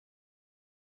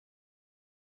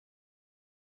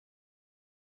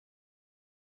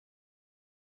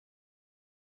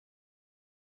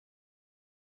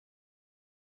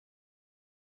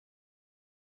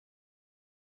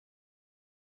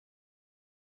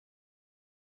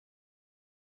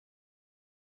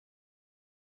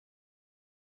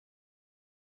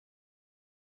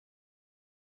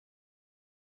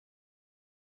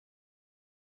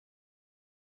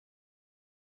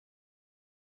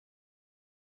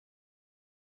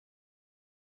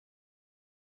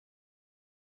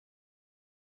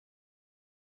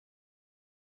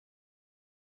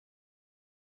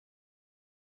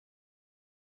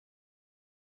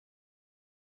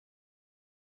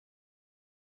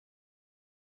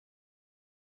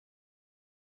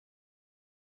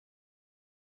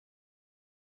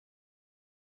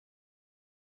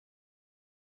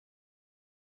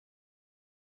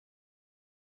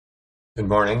Good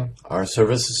morning. Our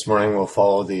service this morning will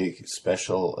follow the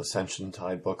special Ascension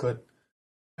Tide booklet,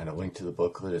 and a link to the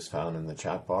booklet is found in the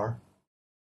chat bar.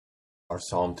 Our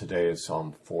psalm today is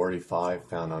Psalm 45,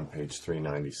 found on page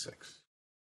 396.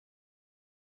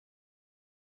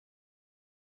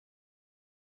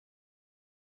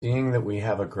 Seeing that we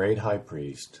have a great high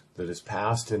priest that is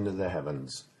passed into the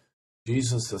heavens,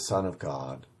 Jesus the Son of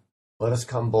God, let us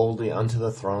come boldly unto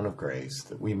the throne of grace,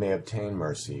 that we may obtain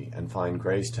mercy and find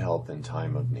grace to help in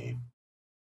time of need.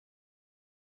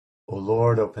 O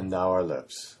Lord, open thou our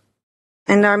lips,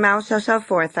 and our mouth shall shout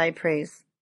forth thy praise.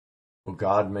 O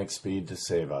God, make speed to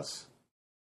save us.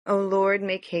 O Lord,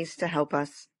 make haste to help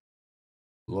us.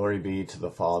 Glory be to the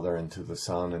Father, and to the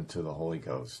Son, and to the Holy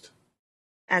Ghost.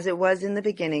 As it was in the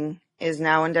beginning, is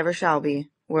now, and ever shall be,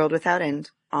 world without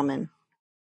end. Amen.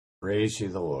 Praise ye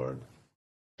the Lord.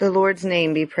 The Lord's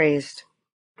name be praised.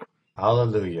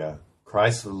 Alleluia.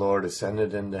 Christ the Lord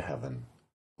ascended into heaven.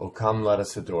 O come, let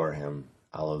us adore him.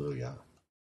 Alleluia.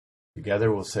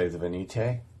 Together we'll say the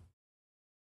Venite.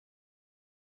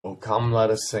 O come, let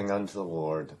us sing unto the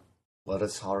Lord. Let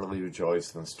us heartily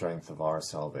rejoice in the strength of our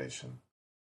salvation.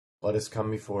 Let us come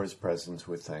before his presence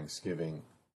with thanksgiving,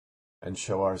 and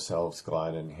show ourselves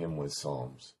glad in him with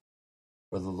psalms.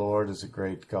 For the Lord is a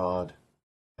great God,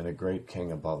 and a great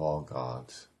King above all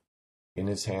gods. In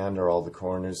his hand are all the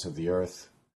corners of the earth,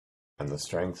 and the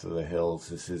strength of the hills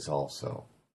is his also.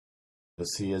 The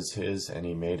sea is his, and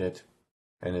he made it,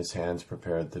 and his hands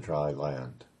prepared the dry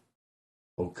land.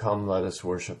 O come, let us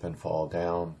worship and fall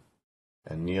down,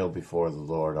 and kneel before the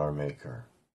Lord our Maker.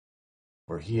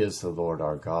 For he is the Lord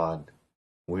our God,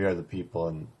 we are the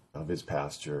people of his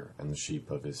pasture, and the sheep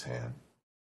of his hand.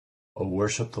 O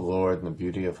worship the Lord in the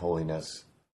beauty of holiness,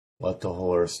 let the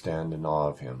whole earth stand in awe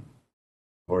of him.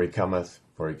 For he cometh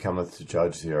to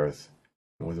judge the earth,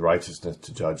 and with righteousness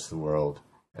to judge the world,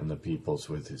 and the peoples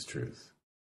with his truth.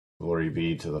 Glory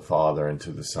be to the Father, and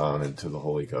to the Son, and to the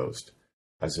Holy Ghost,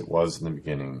 as it was in the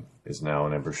beginning, is now,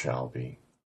 and ever shall be,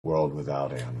 world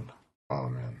without end.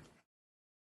 Amen.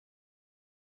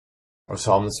 Our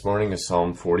psalm this morning is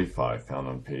Psalm 45, found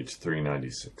on page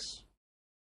 396.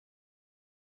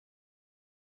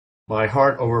 My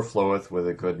heart overfloweth with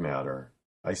a good matter.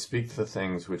 I speak the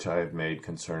things which I have made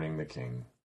concerning the king.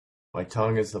 My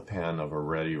tongue is the pen of a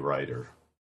ready writer.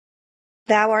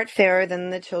 Thou art fairer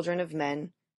than the children of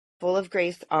men. Full of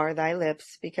grace are thy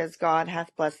lips, because God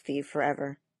hath blessed thee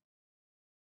forever.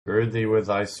 Gird thee with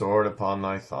thy sword upon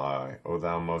thy thigh, O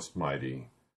thou most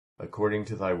mighty, according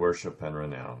to thy worship and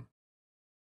renown.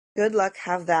 Good luck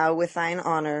have thou with thine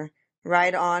honor.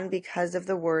 Ride on because of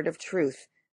the word of truth,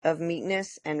 of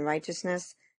meekness and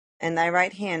righteousness, and thy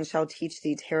right hand shall teach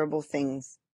thee terrible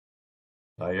things.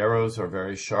 Thy arrows are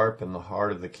very sharp in the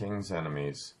heart of the king's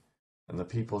enemies, and the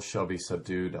people shall be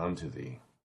subdued unto thee.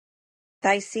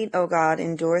 Thy seat, O God,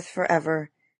 endureth forever.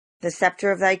 The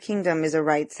scepter of thy kingdom is a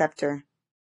right scepter.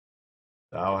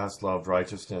 Thou hast loved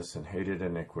righteousness and hated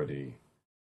iniquity.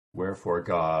 Wherefore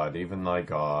God, even thy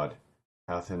God,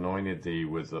 hath anointed thee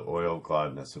with the oil of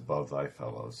gladness above thy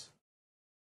fellows.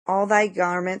 All thy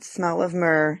garments smell of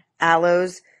myrrh,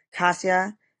 aloes,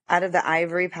 cassia, out of the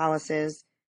ivory palaces,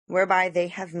 whereby they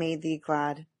have made thee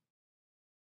glad.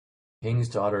 King's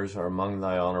daughters are among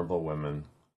thy honorable women.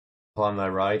 Upon thy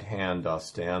right hand doth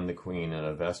stand the queen in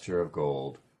a vesture of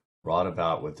gold, wrought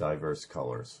about with divers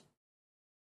colors.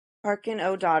 Hearken,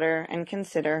 O daughter, and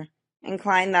consider.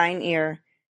 Incline thine ear.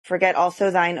 Forget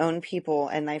also thine own people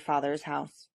and thy father's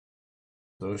house.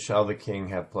 So shall the king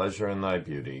have pleasure in thy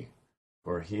beauty,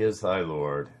 for he is thy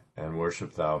Lord, and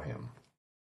worship thou him.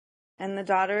 And the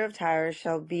daughter of Tyre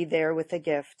shall be there with a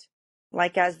gift,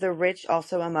 like as the rich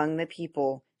also among the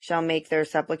people shall make their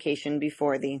supplication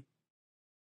before thee.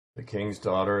 The king's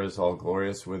daughter is all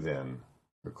glorious within,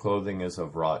 her clothing is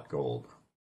of wrought gold.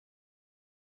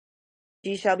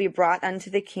 She shall be brought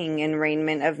unto the king in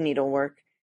raiment of needlework.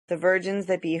 The virgins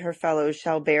that be her fellows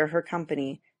shall bear her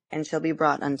company, and shall be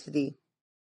brought unto thee.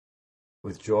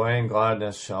 With joy and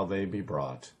gladness shall they be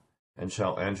brought, and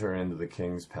shall enter into the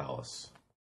king's palace.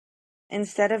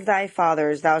 Instead of thy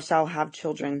fathers thou shalt have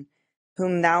children,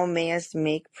 whom thou mayest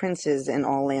make princes in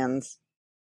all lands.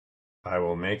 I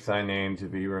will make thy name to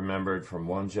be remembered from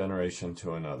one generation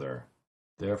to another.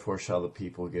 Therefore shall the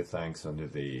people give thanks unto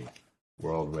thee,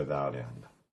 world without end.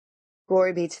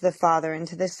 Glory be to the Father, and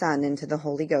to the Son, and to the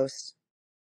Holy Ghost.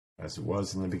 As it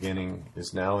was in the beginning,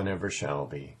 is now, and ever shall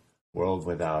be, world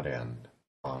without end.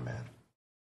 Amen.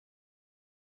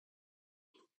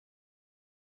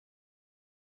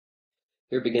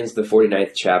 Here begins the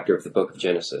 49th chapter of the book of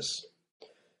Genesis.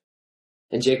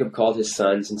 And Jacob called his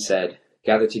sons and said,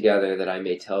 Gather together that I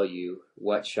may tell you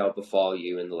what shall befall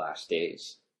you in the last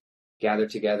days. Gather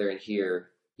together and hear,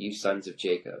 you sons of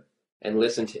Jacob, and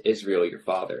listen to Israel your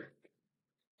father.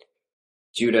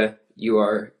 Judah, you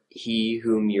are he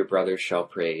whom your brothers shall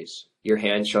praise. Your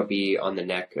hand shall be on the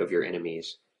neck of your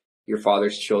enemies. Your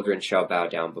father's children shall bow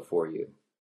down before you.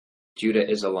 Judah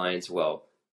is a lion's whelp.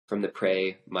 From the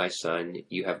prey, my son,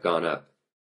 you have gone up.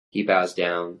 He bows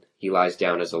down, he lies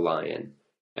down as a lion.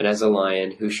 And as a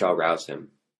lion, who shall rouse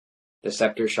him? The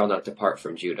scepter shall not depart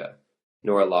from Judah,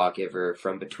 nor a lawgiver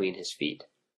from between his feet,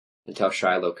 until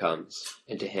Shiloh comes,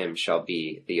 and to him shall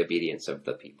be the obedience of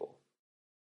the people.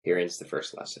 Here ends the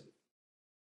first lesson.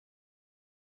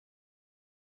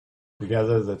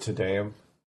 Together the Te Deum.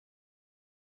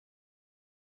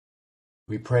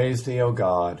 We praise thee, O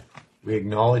God. We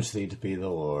acknowledge thee to be the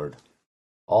Lord.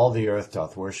 All the earth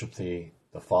doth worship thee,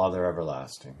 the Father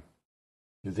everlasting.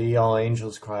 To thee all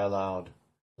angels cry aloud,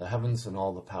 the heavens and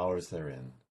all the powers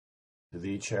therein. To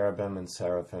thee cherubim and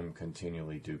seraphim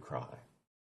continually do cry.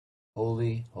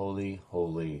 Holy, holy,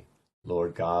 holy,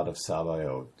 Lord God of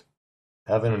Sabaoth.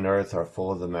 Heaven and earth are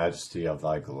full of the majesty of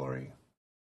thy glory.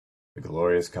 The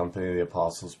glorious company of the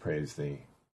apostles praise thee.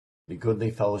 The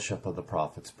goodly fellowship of the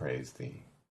prophets praise thee.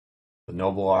 The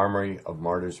noble army of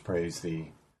martyrs praise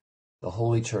thee. The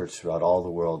holy church throughout all the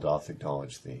world doth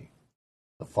acknowledge thee.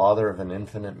 The Father of an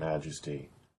infinite majesty,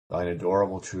 thine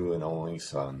adorable true and only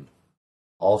Son,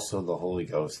 also the Holy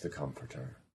Ghost the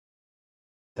Comforter.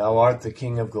 Thou art the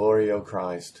King of glory, O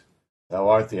Christ. Thou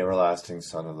art the everlasting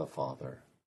Son of the Father.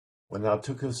 When thou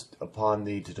tookest upon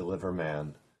thee to deliver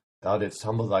man, thou didst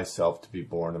humble thyself to be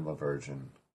born of a virgin.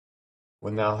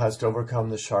 When thou hast overcome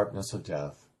the sharpness of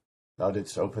death, thou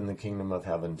didst open the kingdom of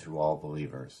heaven to all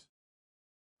believers.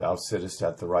 Thou sittest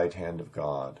at the right hand of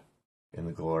God, in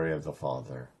the glory of the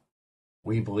Father.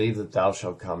 We believe that thou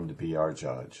shalt come to be our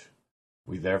judge.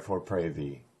 We therefore pray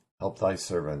thee, help thy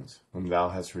servants, whom thou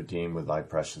hast redeemed with thy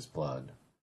precious blood.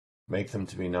 Make them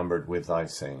to be numbered with thy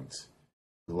saints,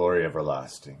 glory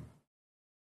everlasting.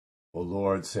 O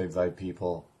Lord, save thy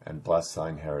people, and bless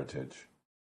thine heritage.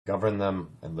 Govern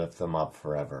them, and lift them up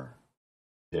forever.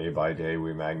 Day by day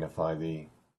we magnify thee,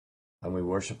 and we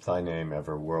worship thy name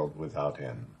ever world without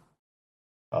end.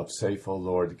 Vouchsafe, O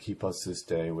Lord, to keep us this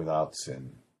day without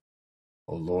sin.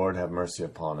 O Lord, have mercy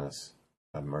upon us,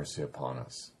 have mercy upon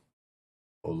us.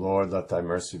 O Lord, let thy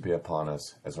mercy be upon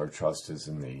us, as our trust is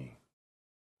in thee.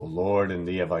 O Lord, in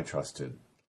thee have I trusted.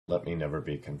 Let me never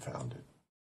be confounded.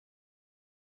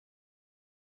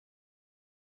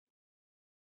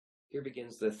 Here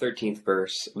begins the 13th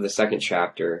verse of the second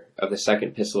chapter of the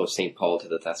second epistle of St. Paul to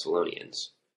the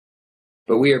Thessalonians.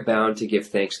 But we are bound to give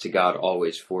thanks to God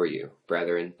always for you,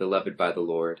 brethren, beloved by the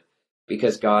Lord,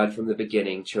 because God from the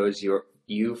beginning chose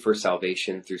you for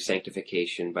salvation through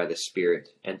sanctification by the Spirit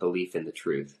and belief in the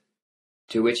truth,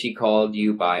 to which he called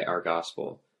you by our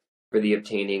gospel, for the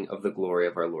obtaining of the glory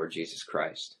of our Lord Jesus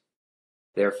Christ.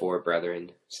 Therefore,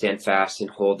 brethren, stand fast and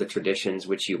hold the traditions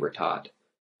which you were taught,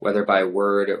 whether by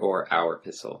word or our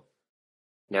epistle.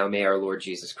 Now may our Lord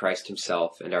Jesus Christ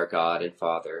himself and our God and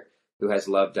Father, who has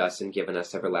loved us and given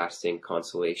us everlasting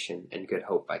consolation and good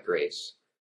hope by grace,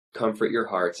 comfort your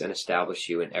hearts and establish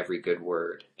you in every good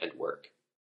word and work.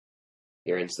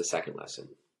 Here ends the second lesson.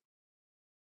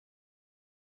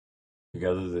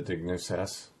 Together the Dignus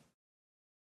es.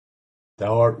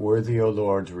 Thou art worthy, O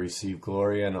Lord, to receive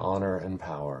glory and honor and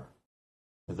power,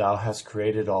 for thou hast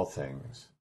created all things,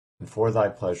 and for thy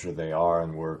pleasure they are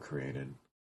and were created.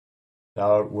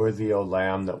 Thou art worthy, O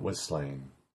Lamb that was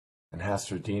slain, and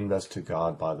hast redeemed us to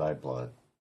God by thy blood,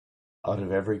 out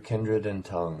of every kindred and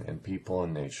tongue and people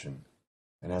and nation,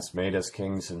 and hast made us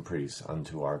kings and priests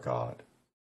unto our God.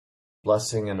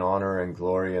 Blessing and honor and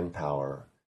glory and power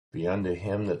be unto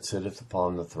him that sitteth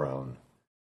upon the throne,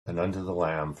 and unto the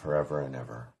Lamb forever and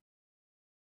ever.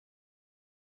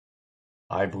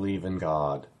 I believe in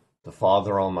God, the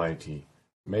Father Almighty,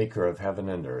 maker of heaven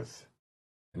and earth,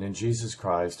 and in Jesus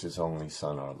Christ, his only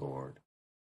Son, our Lord,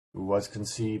 who was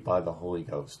conceived by the Holy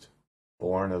Ghost,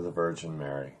 born of the Virgin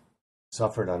Mary,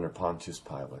 suffered under Pontius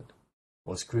Pilate,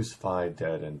 was crucified,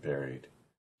 dead, and buried.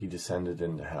 He descended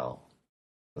into hell.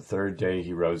 The third day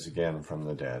he rose again from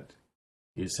the dead.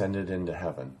 He ascended into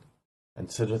heaven,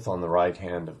 and sitteth on the right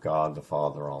hand of God the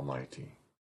Father Almighty.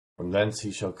 From thence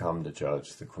he shall come to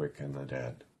judge the quick and the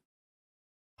dead.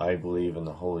 I believe in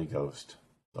the Holy Ghost,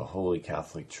 the Holy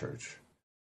Catholic Church,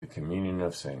 the communion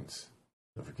of saints,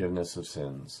 the forgiveness of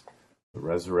sins, the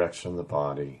resurrection of the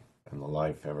body, and the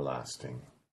life everlasting.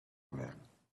 Amen.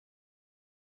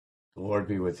 The Lord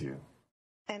be with you.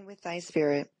 And with thy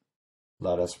spirit.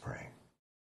 Let us pray.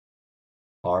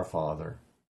 Our Father,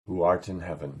 who art in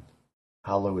heaven,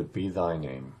 hallowed be thy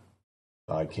name.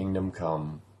 Thy kingdom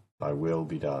come, thy will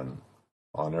be done,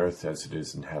 on earth as it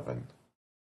is in heaven.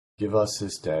 Give us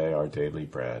this day our daily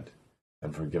bread,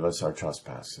 and forgive us our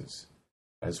trespasses,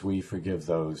 as we forgive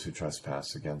those who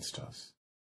trespass against us.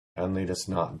 And lead us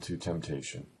not into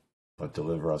temptation, but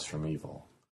deliver us from evil.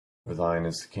 For thine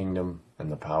is the kingdom,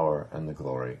 and the power, and the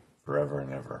glory, forever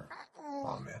and ever.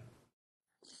 Amen.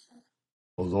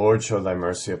 O Lord, show thy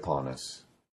mercy upon us.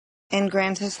 And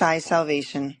grant us thy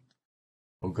salvation.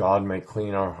 O God, make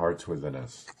clean our hearts within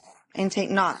us. And take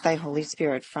not thy Holy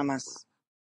Spirit from us.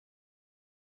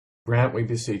 Grant, we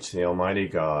beseech thee, Almighty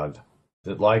God,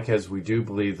 that like as we do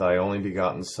believe thy only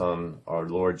begotten Son, our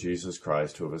Lord Jesus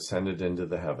Christ, who have ascended into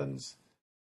the heavens,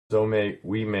 so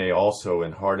we may also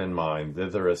in heart and mind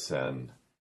thither ascend,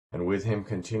 and with him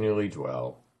continually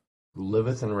dwell, who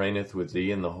liveth and reigneth with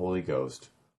thee in the Holy Ghost,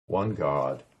 one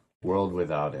God, world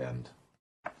without end.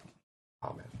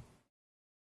 Amen.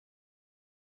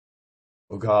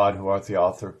 O God, who art the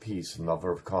author of peace and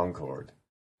lover of concord,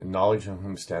 in knowledge of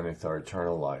whom standeth our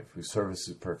eternal life, whose service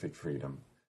is perfect freedom,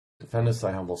 defend us,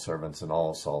 thy humble servants, in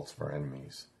all assaults of our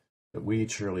enemies, that we,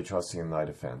 surely trusting in thy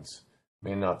defense,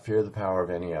 may not fear the power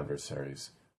of any adversaries,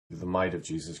 through the might of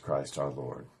Jesus Christ our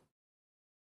Lord.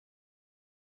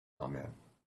 Amen.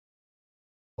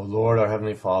 O Lord, our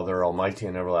heavenly Father, almighty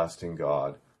and everlasting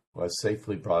God, who hast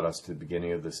safely brought us to the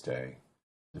beginning of this day,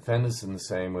 defend us in the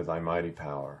same with thy mighty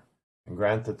power, and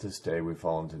grant that this day we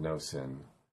fall into no sin,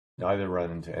 neither run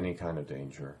into any kind of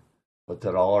danger, but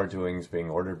that all our doings,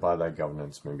 being ordered by thy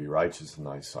governance, may be righteous in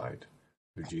thy sight,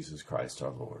 through Jesus Christ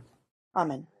our Lord.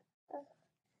 Amen.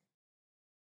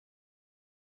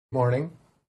 Morning.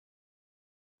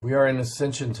 We are in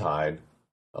Ascension Tide,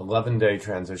 11-day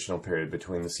transitional period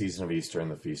between the season of Easter and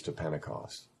the Feast of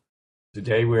Pentecost.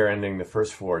 Today we are ending the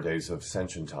first 4 days of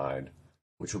Ascension Tide,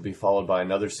 which will be followed by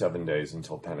another 7 days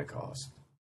until Pentecost.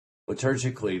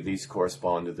 Liturgically, these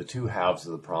correspond to the two halves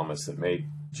of the promise that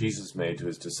Jesus made to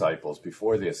his disciples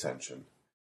before the Ascension.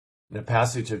 In a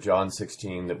passage of John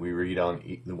 16 that we read on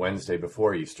the Wednesday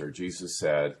before Easter, Jesus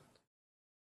said,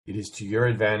 "It is to your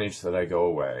advantage that I go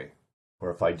away,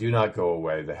 for if I do not go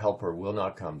away, the Helper will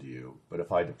not come to you, but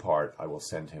if I depart, I will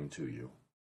send him to you."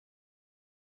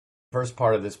 The first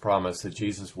part of this promise that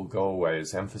Jesus will go away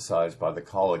is emphasized by the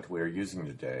collect we are using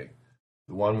today,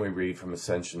 the one we read from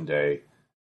Ascension Day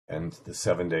and the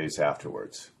 7 days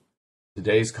afterwards.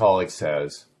 Today's collect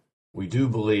says, "We do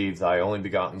believe thy only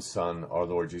begotten Son, our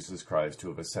Lord Jesus Christ, to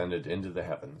have ascended into the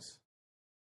heavens."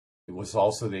 It was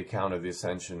also the account of the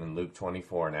Ascension in Luke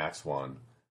 24 and Acts 1,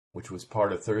 which was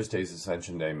part of Thursday's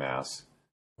Ascension Day Mass.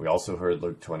 We also heard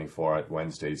Luke 24 at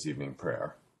Wednesday's evening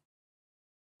prayer.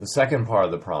 The second part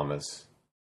of the promise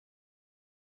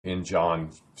in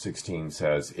John 16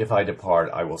 says, "If I depart,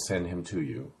 I will send him to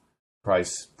you."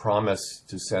 Christ's promise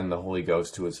to send the Holy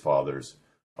Ghost to his fathers,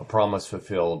 a promise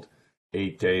fulfilled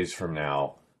 8 days from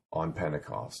now on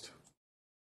Pentecost.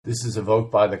 This is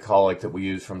evoked by the collect that we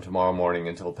use from tomorrow morning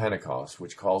until Pentecost,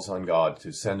 which calls on God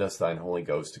to send us thine Holy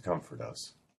Ghost to comfort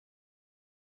us.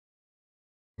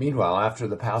 Meanwhile, after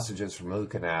the passages from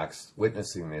Luke and Acts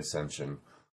witnessing the Ascension,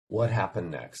 what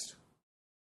happened next?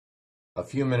 A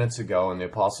few minutes ago in the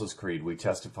Apostles' Creed, we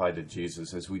testified to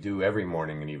Jesus as we do every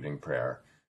morning and evening prayer.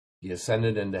 He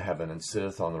ascended into heaven and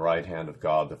sitteth on the right hand of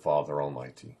God the Father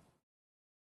Almighty.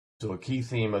 So a key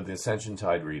theme of the Ascension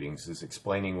Tide readings is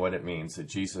explaining what it means that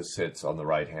Jesus sits on the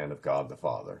right hand of God the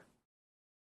Father.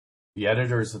 The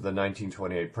editors of the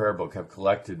 1928 Prayer Book have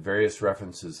collected various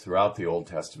references throughout the Old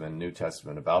Testament and New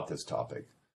Testament about this topic,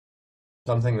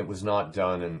 something that was not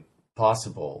done and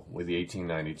possible with the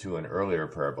 1892 and earlier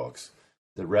prayer books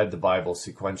that read the Bible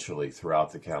sequentially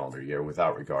throughout the calendar year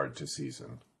without regard to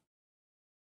season.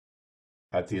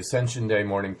 At the Ascension Day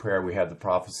morning prayer, we had the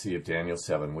prophecy of Daniel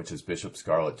 7, which, as Bishop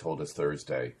Scarlett told us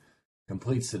Thursday,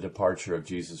 completes the departure of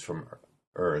Jesus from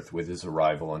earth with his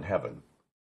arrival in heaven.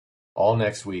 All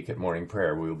next week at morning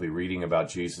prayer, we will be reading about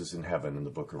Jesus in heaven in the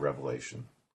book of Revelation.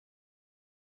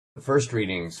 The first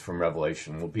readings from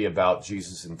Revelation will be about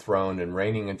Jesus enthroned and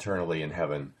reigning eternally in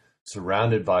heaven,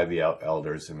 surrounded by the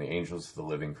elders and the angels of the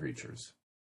living creatures.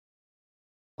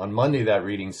 On Monday, that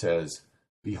reading says,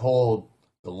 "Behold,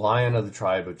 the Lion of the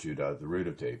tribe of Judah, the root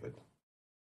of David."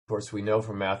 Of course, we know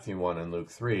from Matthew 1 and Luke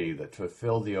 3 that to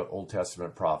fulfill the Old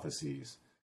Testament prophecies,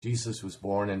 Jesus was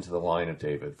born into the line of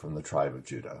David from the tribe of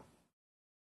Judah.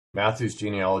 Matthew's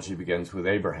genealogy begins with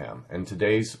Abraham, and in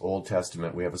today's Old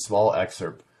Testament we have a small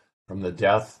excerpt from the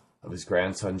death of his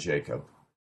grandson Jacob,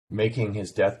 making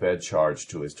his deathbed charge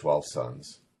to his 12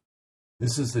 sons.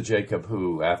 This is the Jacob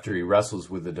who, after he wrestles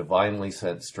with the divinely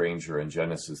sent stranger in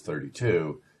Genesis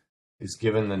 32, is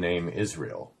given the name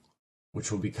Israel,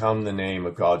 which will become the name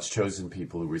of God's chosen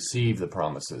people who receive the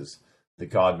promises that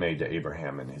God made to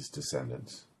Abraham and his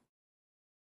descendants.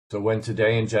 So when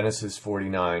today in Genesis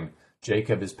 49,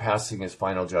 Jacob is passing his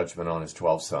final judgment on his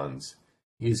 12 sons,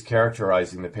 he is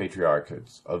characterizing the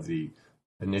patriarchs of the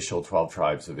initial 12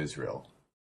 tribes of Israel.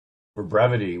 For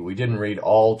brevity, we didn't read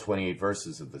all 28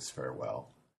 verses of this farewell.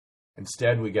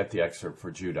 Instead, we get the excerpt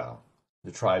for Judah,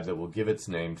 the tribe that will give its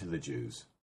name to the Jews,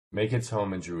 make its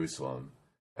home in Jerusalem,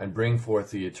 and bring forth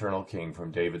the eternal king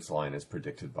from David's line as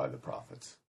predicted by the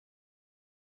prophets.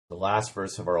 The last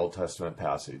verse of our Old Testament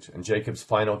passage, and Jacob's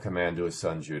final command to his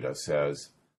son Judah, says,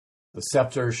 "The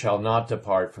scepter shall not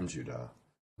depart from Judah,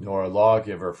 nor a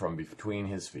lawgiver from between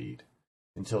his feet,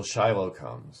 until Shiloh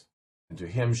comes, and to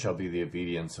him shall be the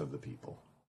obedience of the people."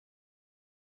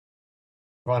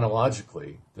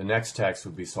 Chronologically, the next text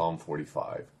would be Psalm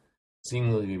 45,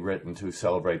 seemingly written to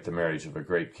celebrate the marriage of a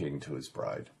great king to his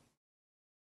bride.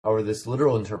 However, this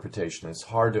literal interpretation is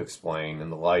hard to explain in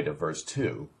the light of verse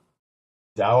 2.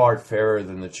 "Thou art fairer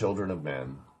than the children of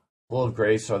men. Full of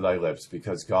grace are thy lips,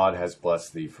 because God has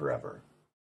blessed thee forever."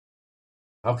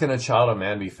 How can a child of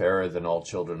man be fairer than all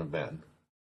children of men?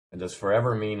 And does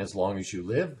forever mean as long as you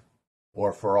live,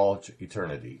 or for all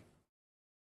eternity?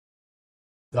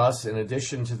 Thus, in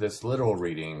addition to this literal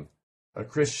reading, a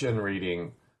Christian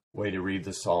reading way to read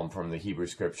the psalm from the Hebrew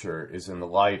scripture is in the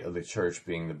light of the church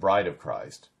being the bride of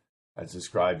Christ, as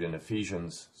described in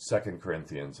Ephesians, 2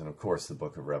 Corinthians, and of course the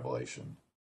book of Revelation.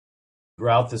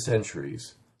 Throughout the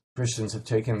centuries, Christians have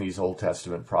taken these Old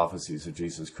Testament prophecies of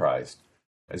Jesus Christ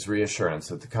as reassurance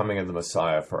that the coming of the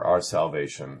Messiah for our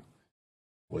salvation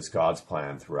was God's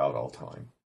plan throughout all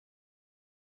time.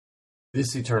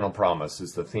 This eternal promise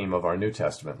is the theme of our New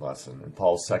Testament lesson in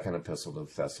Paul's second epistle to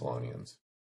the Thessalonians.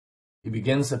 He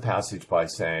begins the passage by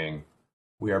saying,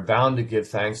 "We are bound to give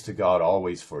thanks to God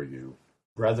always for you,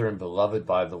 brethren beloved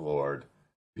by the Lord,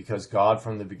 because God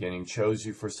from the beginning chose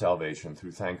you for salvation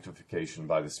through sanctification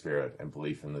by the Spirit and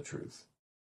belief in the truth."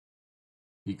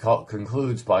 He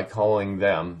concludes by calling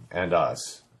them and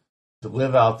us to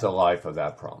live out the life of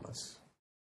that promise.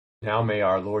 Now may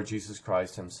our Lord Jesus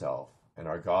Christ himself, and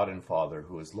our God and Father,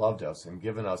 who has loved us and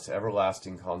given us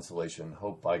everlasting consolation and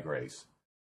hope by grace,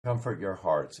 comfort your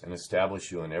hearts and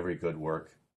establish you in every good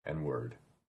work and word.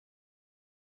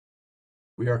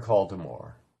 We are called to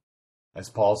more.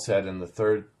 As Paul said in the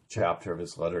 3rd chapter of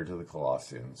his letter to the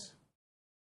Colossians,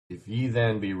 "If ye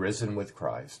then be risen with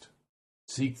Christ,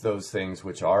 seek those things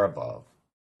which are above,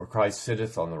 where Christ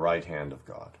sitteth on the right hand of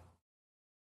God."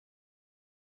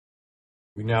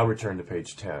 We now return to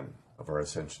page 10 of our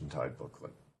Ascension Tide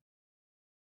booklet.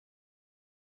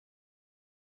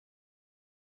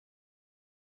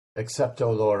 Accept,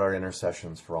 O Lord, our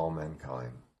intercessions for all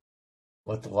mankind.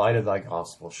 Let the light of thy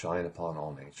gospel shine upon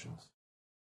all nations.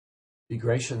 Be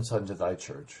gracious unto thy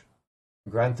church,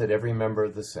 and grant that every member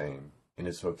of the same, in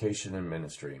his vocation and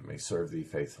ministry, may serve thee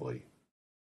faithfully.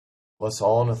 Bless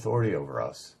all in authority over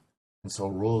us, and so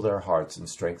rule their hearts and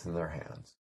strengthen their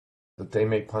hands, that they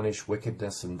may punish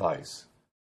wickedness and vice,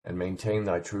 and maintain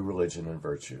thy true religion and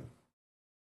virtue.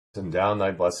 Send down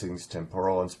thy blessings,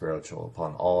 temporal and spiritual,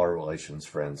 upon all our relations,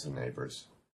 friends, and neighbors.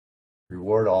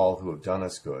 Reward all who have done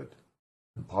us good,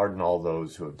 and pardon all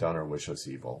those who have done or wish us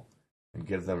evil, and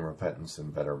give them repentance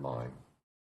and better mind.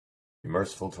 Be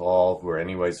merciful to all who are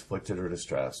anyways afflicted or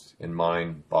distressed, in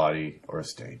mind, body, or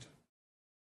estate.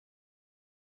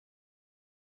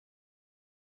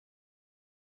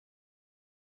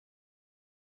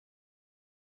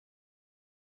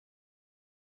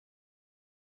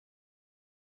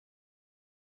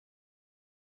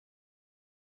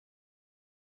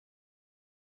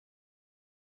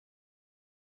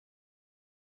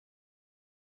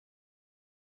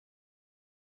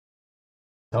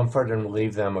 Comfort and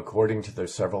relieve them according to their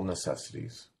several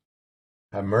necessities.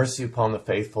 Have mercy upon the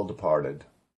faithful departed,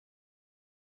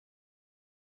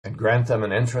 and grant them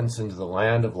an entrance into the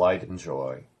land of light and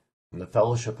joy, in the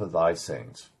fellowship of thy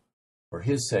saints, for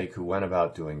his sake who went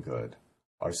about doing good,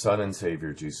 our Son and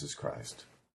Savior Jesus Christ.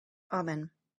 Amen.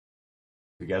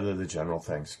 Together the general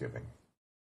thanksgiving.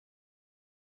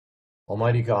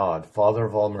 Almighty God, Father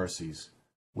of all mercies,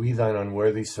 we thine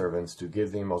unworthy servants do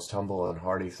give thee most humble and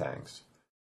hearty thanks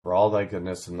for all thy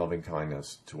goodness and loving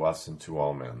kindness to us and to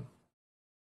all men.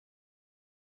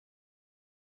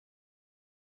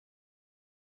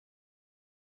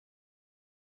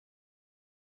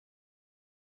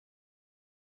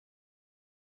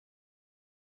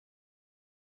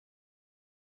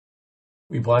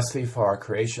 We bless thee for our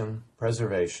creation,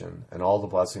 preservation, and all the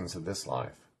blessings of this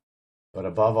life, but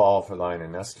above all for thine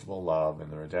inestimable love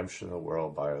and the redemption of the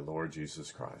world by our Lord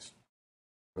Jesus Christ.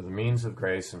 for the means of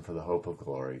grace and for the hope of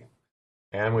glory.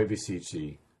 And we beseech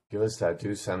thee, give us that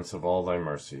due sense of all thy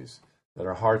mercies, that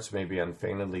our hearts may be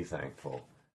unfeignedly thankful,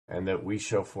 and that we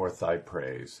show forth thy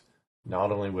praise,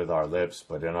 not only with our lips,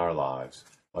 but in our lives,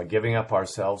 by giving up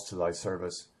ourselves to thy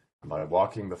service, and by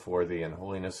walking before thee in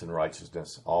holiness and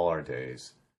righteousness all our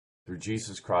days. Through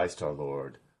Jesus Christ our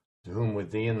Lord, to whom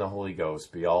with thee and the Holy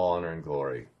Ghost be all honor and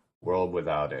glory, world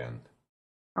without end.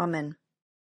 Amen.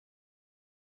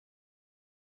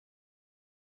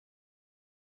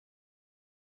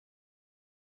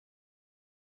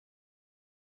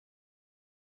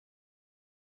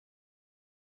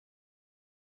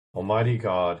 Almighty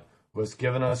God, who hast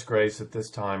given us grace at this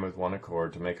time with one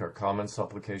accord to make our common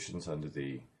supplications unto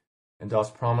thee, and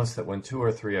dost promise that when 2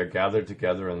 or 3 are gathered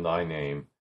together in thy name,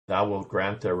 thou wilt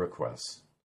grant their requests.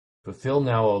 Fulfill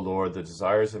now, O Lord, the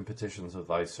desires and petitions of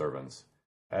thy servants,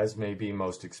 as may be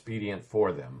most expedient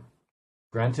for them,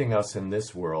 granting us in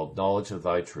this world knowledge of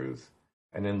thy truth,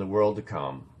 and in the world to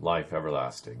come life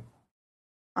everlasting.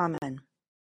 Amen.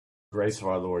 Grace of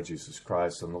our Lord Jesus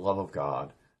Christ, and the love of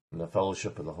God, and the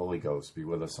fellowship of the Holy Ghost be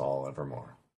with us all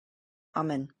evermore.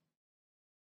 Amen.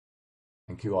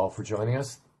 Thank you all for joining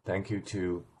us. Thank you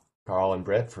to Carl and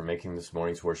Britt for making this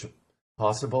morning's worship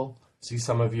possible. See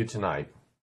some of you tonight.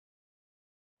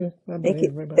 Bye-bye, Thank you.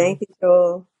 everybody. Thank you,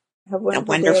 Joel. Have a A wonderful day,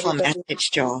 wonderful everybody.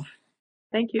 message, Joel.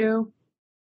 Thank you.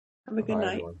 Have a good Bye-bye,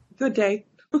 night. everyone. Good day.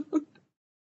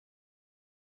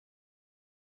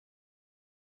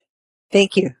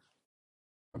 Thank you.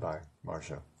 Bye-bye,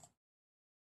 Marcia.